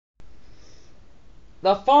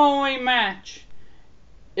The following match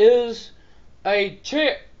is a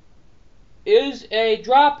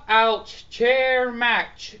drop-out chair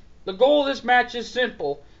match. The goal of this match is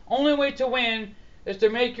simple. Only way to win is to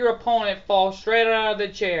make your opponent fall straight out of the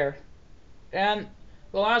chair. And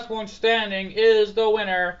the last one standing is the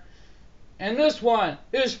winner. And this one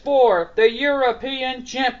is for the European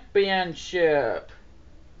Championship.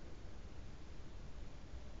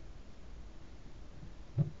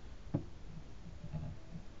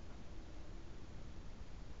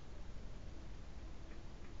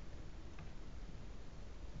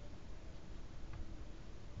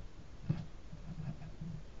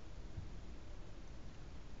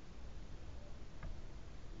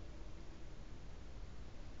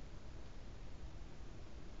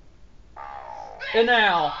 And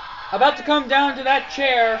now, about to come down to that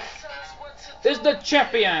chair is the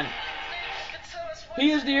champion.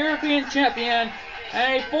 He is the European champion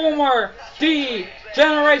and a former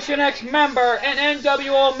Generation X member and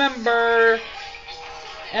NWO member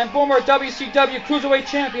and former WCW Cruiserweight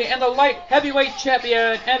champion and the Light Heavyweight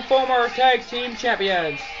champion and former Tag Team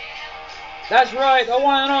champions. That's right, the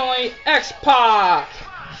one and only X-Pac.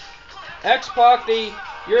 X-Pac, the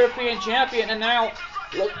European champion, and now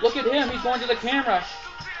look at him, he's going to the camera.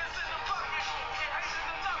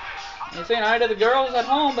 He's saying hi to the girls at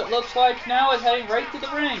home, but looks like now is heading right to the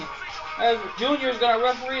ring. As Junior is going to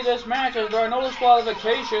referee this match, as there are no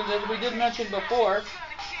disqualifications, as we did mention before.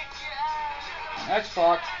 And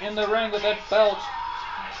X-Pac in the ring with that belt.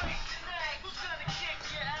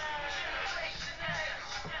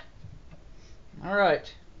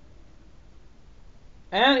 Alright.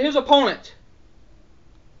 And his opponent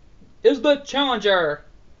is the challenger.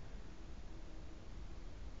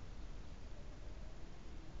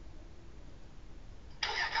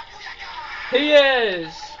 He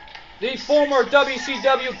is the former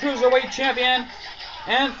WCW Cruiserweight champion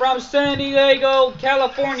and from San Diego,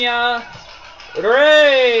 California,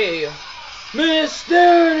 Rey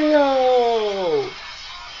Mysterio.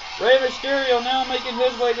 Rey Mysterio now making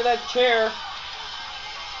his way to that chair.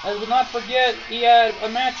 As we not forget, he had a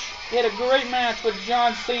great match with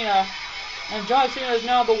John Cena, and John Cena is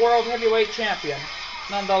now the World Heavyweight Champion,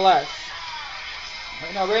 nonetheless.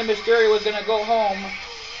 Right now, Rey Mysterio is going to go home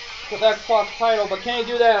with that X-Pac title, but can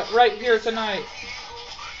he do that right here tonight?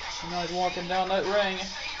 You know, he's walking down that ring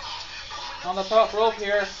on the top rope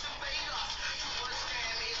here.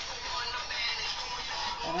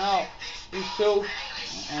 And now, these two,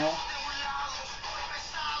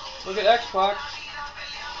 look at X-Pac.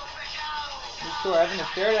 These two are having a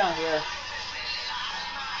stare down here.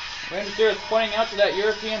 Rey Mysterio is pointing out to that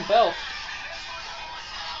European belt.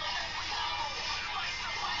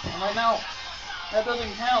 And right now, that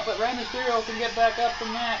doesn't count, but Rey Mysterio can get back up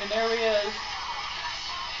from that, and there he is.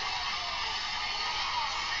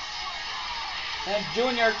 And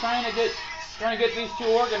Junior trying to get these two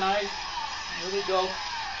organized. Here we go.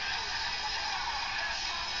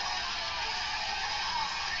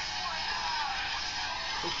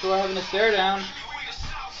 These two are having a stare down.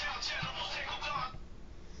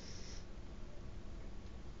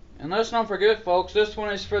 And let's not forget, folks, this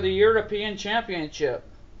one is for the European Championship.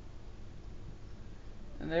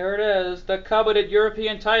 And there it is. The coveted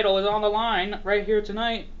European title is on the line right here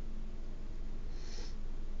tonight.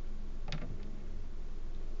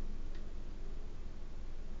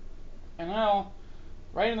 And now,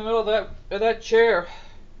 right in the middle of that chair.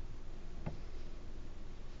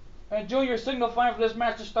 And Junior signifying for this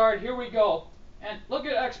match to start. Here we go. And look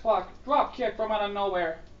at X-Pac. Drop kick from out of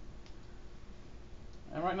nowhere.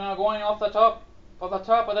 And right now going off the top of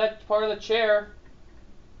that part of the chair.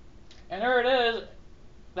 And there it is.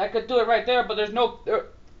 That could do it right there, but there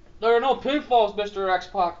are no pinfalls, Mr.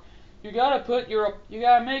 X-Pac. You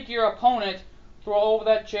gotta make your opponent throw over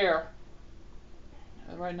that chair.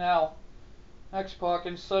 And right now, X-Pac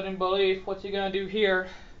in sudden belief. What's he gonna do here?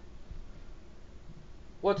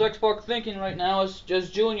 What's X-Pac thinking right now is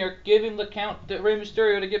just Junior giving the count to Rey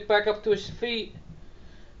Mysterio to get back up to his feet.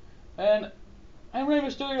 And Rey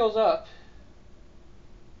Mysterio's up.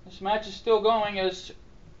 This match is still going as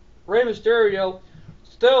Rey Mysterio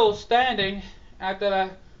still standing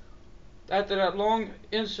after that long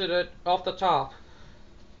incident off the top.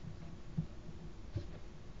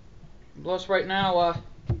 Plus right now,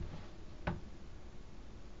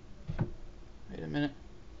 wait a minute.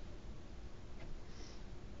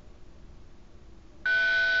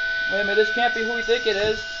 Wait a minute, this can't be who we think it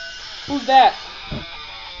is. Who's that?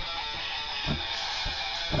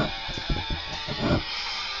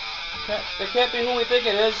 It can't be who we think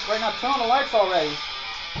it is. Right now, turn on the lights already.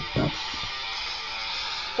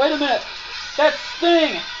 Wait a minute. That's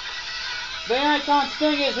Sting. The Icon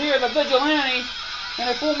Sting is here, the Vigilante, and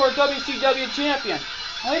a former WCW champion.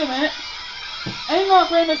 Wait a minute. Ain't knock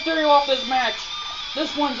Rey Mysterio off this match.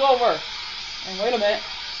 This one's over. And wait a minute.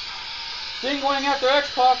 Sting going after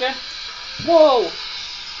X-Pac. And whoa!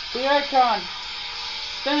 The Icon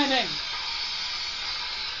standing.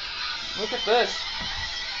 Look at this.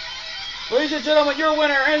 Ladies and gentlemen, your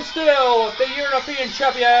winner and still the European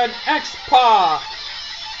champion, X-Pac.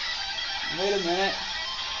 Wait a minute.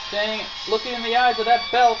 Sting looking in the eyes of that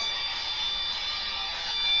belt.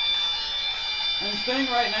 And Sting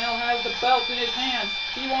right now has the belt in his hands.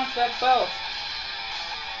 He wants that belt.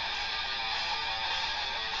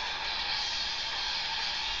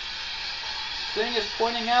 Sting is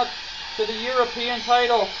pointing out to the European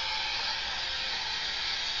title.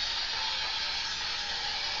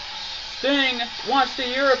 Sting wants the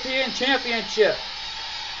European Championship.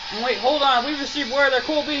 And wait, hold on. We received word that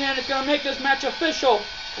Cole Behan is going to make this match official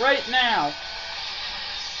right now.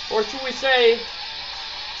 Or should we say,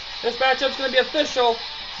 this matchup's going to be official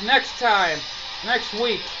next time, next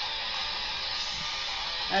week.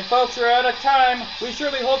 And folks, we're out of time. We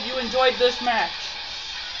surely hope you enjoyed this match.